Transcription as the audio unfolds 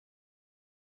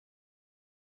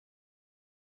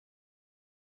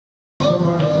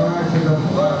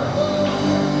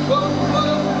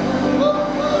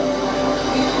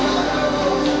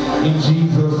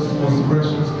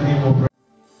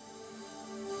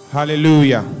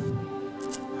Hallelujah.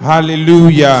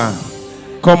 Hallelujah.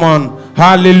 Come on.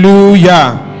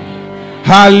 Hallelujah.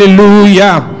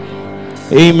 Hallelujah.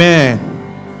 Amen.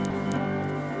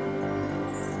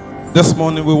 This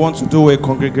morning we want to do a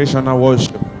congregational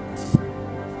worship.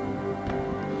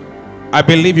 I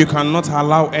believe you cannot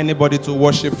allow anybody to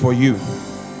worship for you.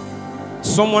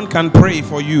 Someone can pray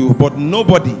for you, but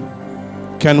nobody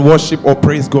can worship or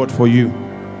praise God for you.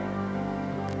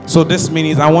 So this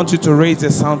means I want you to raise a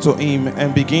sound to Him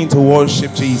and begin to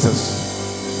worship Jesus.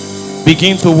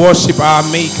 Begin to worship our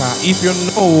Maker. If you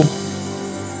know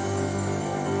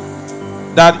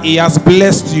that He has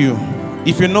blessed you,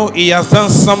 if you know He has done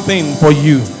something for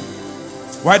you,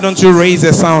 why don't you raise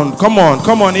a sound? Come on,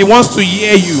 come on. He wants to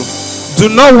hear you. Do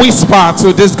not whisper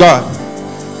to this God.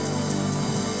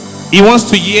 He wants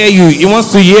to hear you. He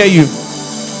wants to hear you.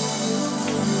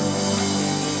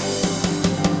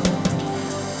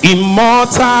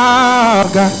 Immortal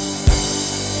God,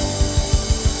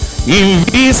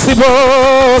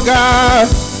 invisible God,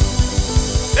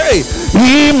 hey,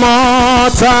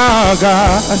 immortal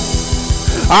God,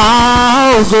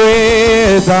 how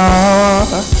great thou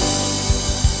art.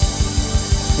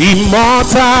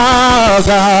 Immortal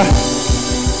God,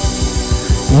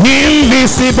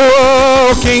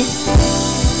 invisible King,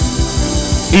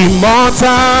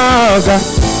 immortal God,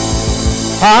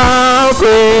 how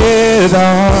great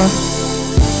thou art.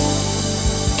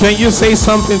 Can you say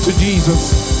something to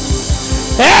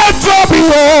Jesus?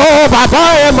 Etobio,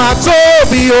 Baba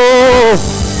Ematobio,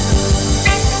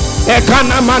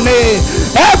 Ekanamane,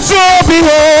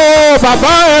 Etobio,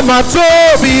 Baba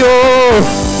Ematobio,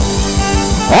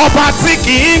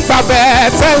 Obatiki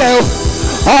Babetele,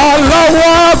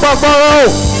 Olowo Babo,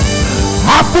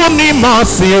 Apuni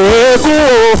Masiregu,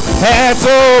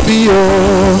 Etobio.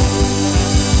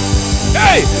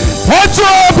 Hey,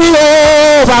 Etobio,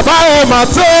 Baba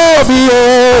Ematobio,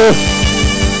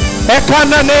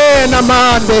 Ekanane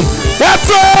Namande,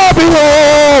 Etobio,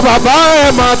 Baba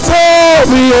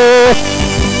Ematobio,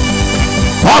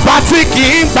 Obatiki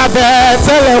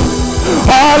Babetele,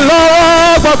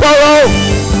 Olowo Babo,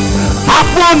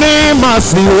 Apuni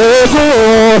Masiregu,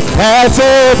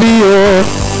 Etobio.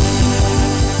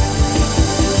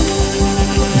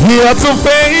 You are too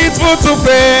faithful to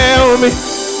fail me.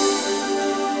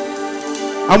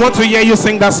 I want to hear you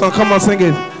sing that song. Come on, sing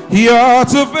it. You are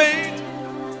too faithful.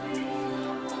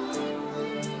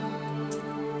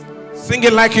 Sing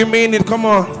it like you mean it. Come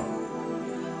on.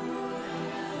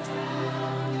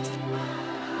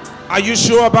 Are you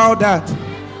sure about that?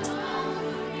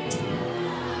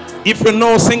 If you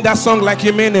know, sing that song like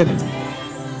you mean it.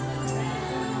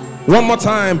 One more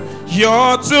time.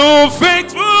 You're too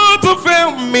faithful to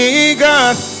fail me,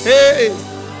 God. Hey.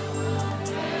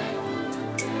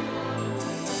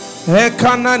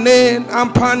 Ekananen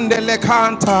ampandele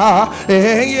kanta.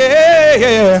 Hey, yeah,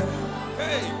 yeah.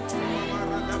 Hey.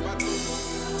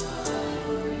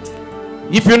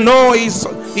 If you know He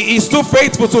is too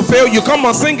faithful to fail you, come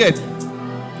on, sing it.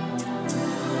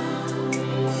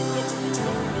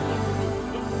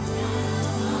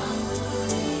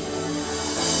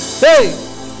 Hey.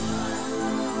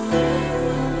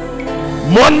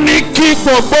 Moniki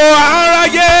gbogbo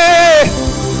aráyé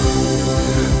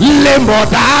lè mọ̀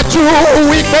dájú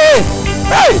wípé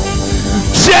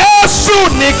Jésù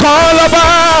nìkan lọ́ba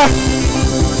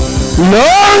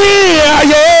lórí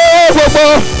ayé gbogbo,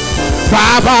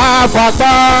 bàbá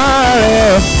bàbá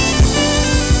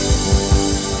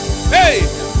rẹ̀.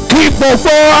 Kí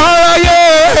gbogbo aráyé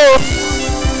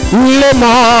lè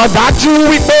mọ̀ dájú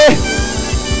wípé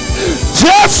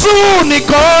Jésù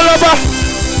nìkan lọ́ba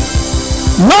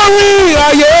lórí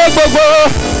ayé gbogbo,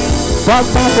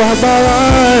 bàbá bàbá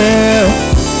rẹ̀.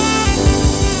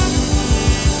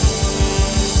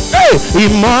 Hey,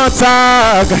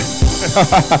 immortal God,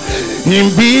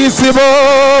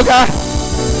 invisible God,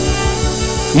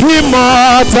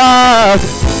 immortal God,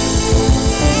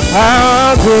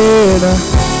 how great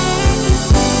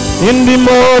in the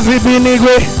most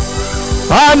binigwe,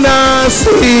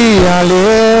 Anasi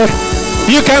Ale.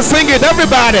 You can sing it,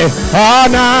 everybody.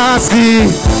 Anasi.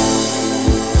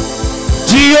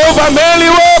 Jehovah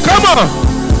Meliwo, come on.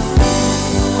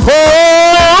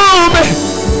 Oh,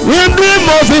 in the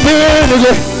most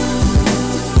binigwe,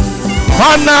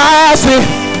 Anasi.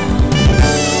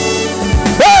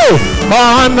 Oh,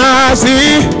 Anasi.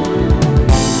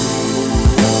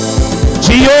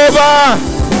 Jehovah.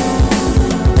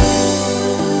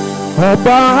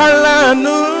 Ọba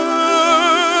alánú,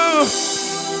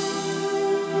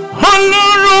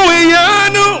 Ọlọ́run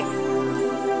ìyanu,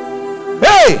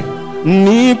 hey,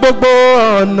 ní gbogbo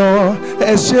ọ̀nà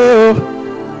ẹ ṣé o,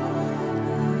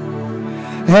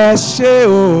 ẹ ṣé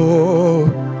o,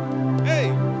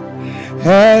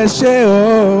 ẹ ṣé o.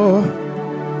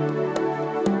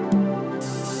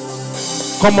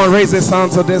 Come on, raise a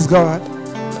sound to this God.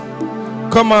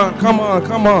 Come on, come on,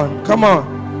 come on, come on.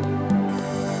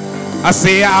 I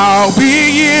say, I'll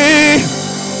be here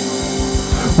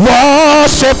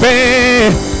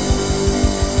worshiping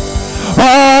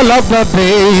all of the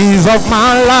days of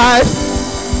my life.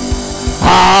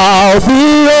 I'll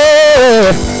be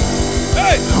here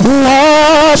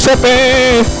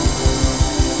worshiping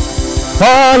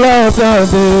all of the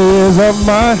days of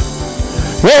my life.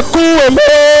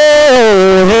 Ekueme,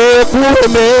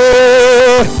 ekueme,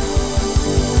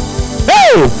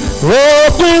 hey,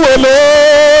 ekueme,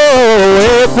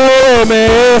 ekueme.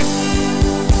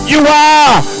 You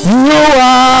are.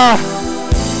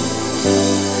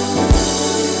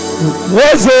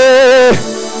 Yes,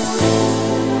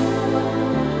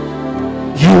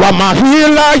 you are my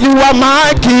healer, you are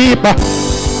my keeper,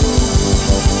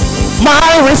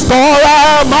 my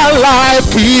restorer, my life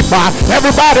keeper.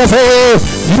 Everybody say,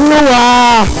 you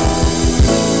are.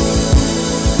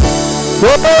 Oh,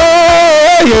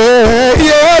 yeah,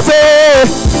 yes.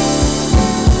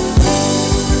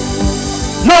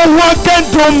 No one can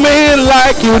do me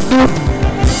like you do.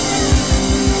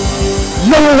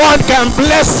 No one can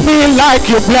bless me like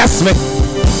you bless me.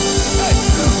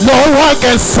 No one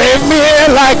can save me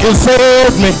like you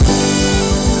save me.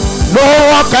 No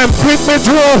one can bring me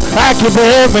through like you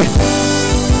bring me.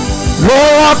 No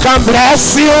one can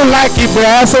bless you like he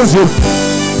blesses you.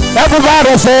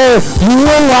 Everybody say, you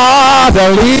are the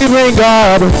living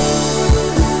God.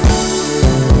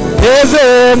 Is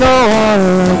there no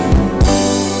one?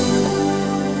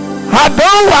 I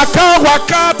don't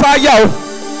waka tire.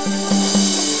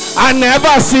 I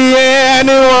never see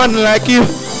anyone like you.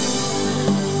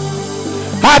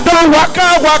 I don't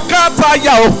waka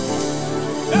tire.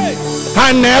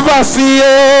 I never see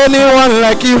anyone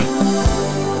like you.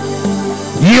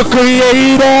 You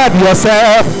created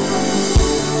yourself.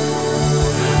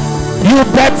 You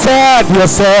bettered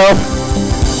yourself.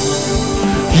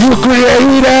 You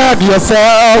created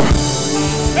yourself.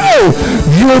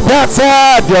 You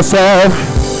bettered yourself.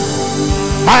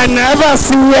 I never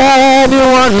see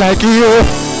anyone like you.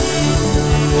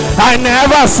 I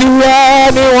never see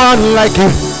anyone like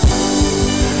you.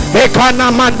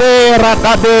 Ekana mande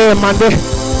radade mande.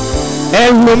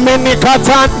 Elumini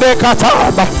katande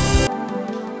kataba.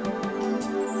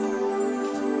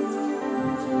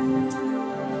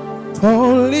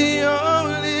 Holy,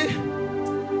 holy,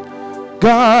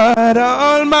 God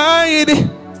Almighty.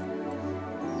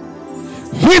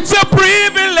 It's a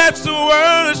privilege to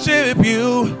worship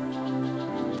you,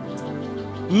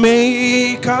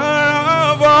 Maker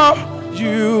of all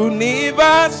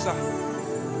universe.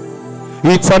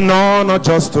 It's an honor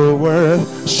just to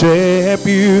worship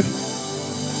you.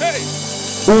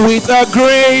 With a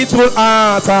grateful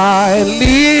heart I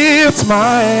lift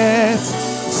my hands.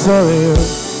 So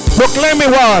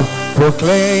proclaiming what?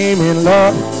 Proclaiming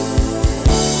love.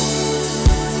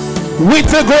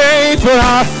 With a grateful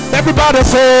heart. Everybody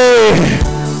say,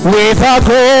 with a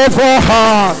grateful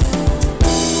heart.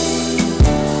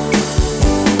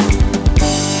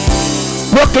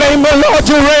 Proclaim the Lord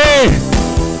you reign.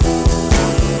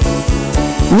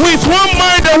 With one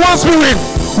mind and one spirit,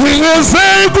 we will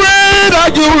say, great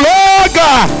are you, Lord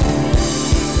God.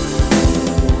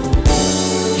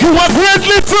 You are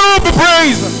greatly to be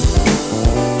praised.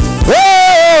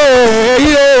 Hey,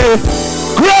 yeah.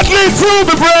 Greatly to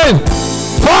be praised.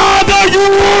 Father, you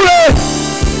reign.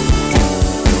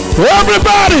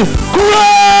 Everybody,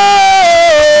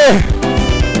 great.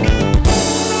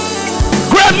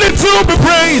 Greatly to be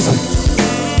praised.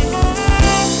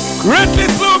 Greatly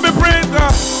to be praised,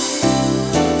 God.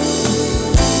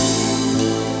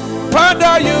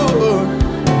 Father, you.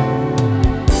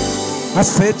 I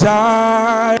say,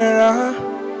 Jireh,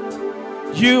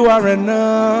 you are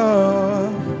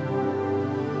enough.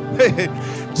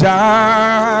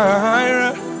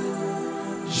 Jireh,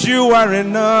 you are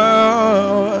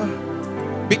enough,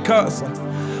 because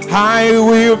I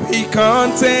will be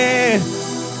content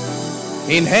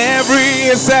in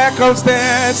every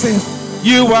circumstance.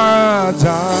 You are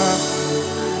Jireh,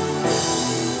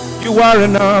 you are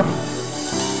enough.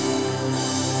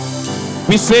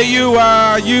 We say you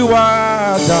are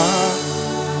Jireh,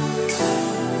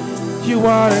 you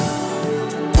are enough.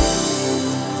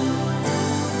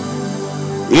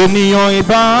 Ènìyàn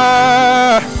ìbá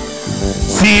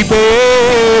sì gbé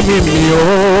mímí o.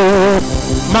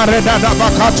 Màrẹ́dàdà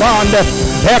bàkàtàndẹ̀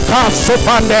ẹ̀ka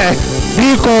sọ́pàndẹ̀ bí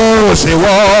kò ṣe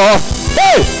wọ́.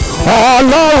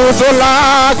 Ọlọ́run tó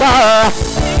lágbára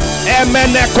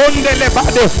Emene kondele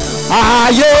bade.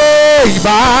 Aye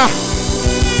iba.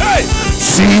 Hey.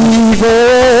 Sigo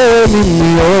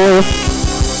mio.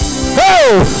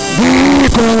 Oh,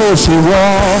 because you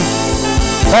are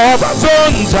ọba tó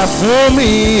ń jà fún mi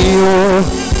o.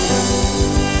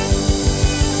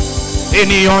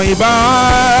 Ènìyàn ìbá.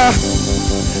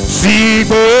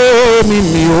 Sigo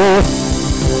mio.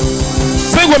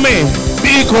 Sing with me.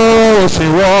 Because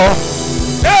you are.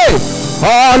 Hey,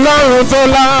 Ọlọ́run tó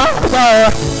lágbára.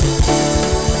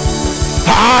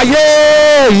 Ayé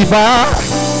ìbá.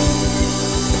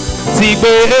 Ti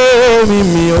gbé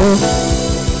mi o.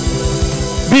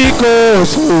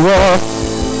 Because you are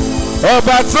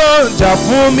ọba tó ń jà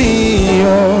fún mi o.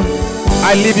 I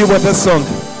leave you with this song.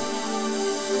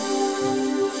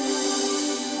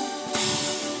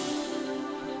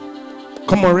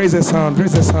 Come on, raise the sound,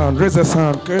 raise the sound, raise the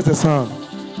sound, raise the sound,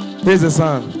 raise the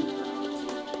sound,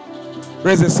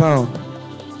 raise the sound.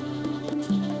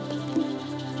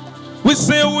 We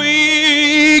say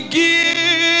we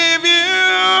give you.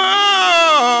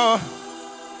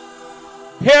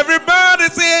 Everybody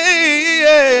say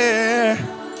yeah.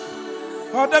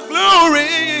 All the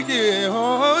glory, yeah,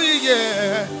 oh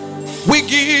yeah. We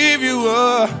give you you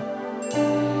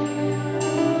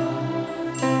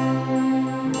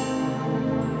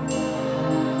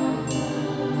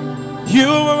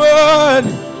are.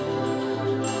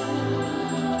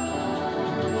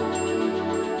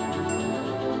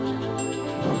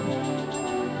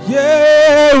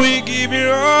 Yeah, we give you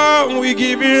all, we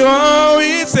give you all,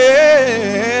 we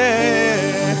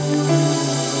say.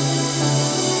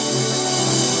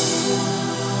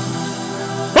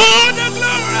 All the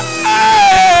glory,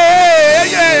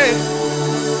 yeah.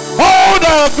 All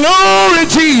the glory,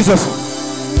 Jesus.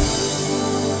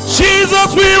 Jesus,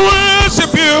 we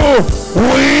worship you.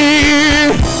 We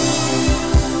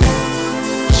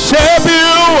worship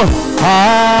you.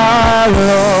 Our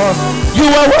Lord. You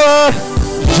are what?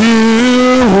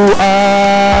 You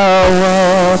are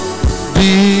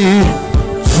worthy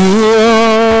to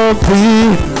be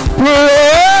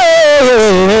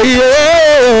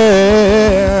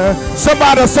praised.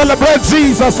 Somebody celebrate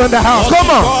Jesus in the house. Come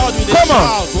on. Come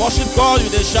on. Worship God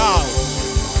with a shout.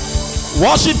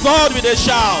 Worship God with a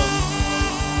shout.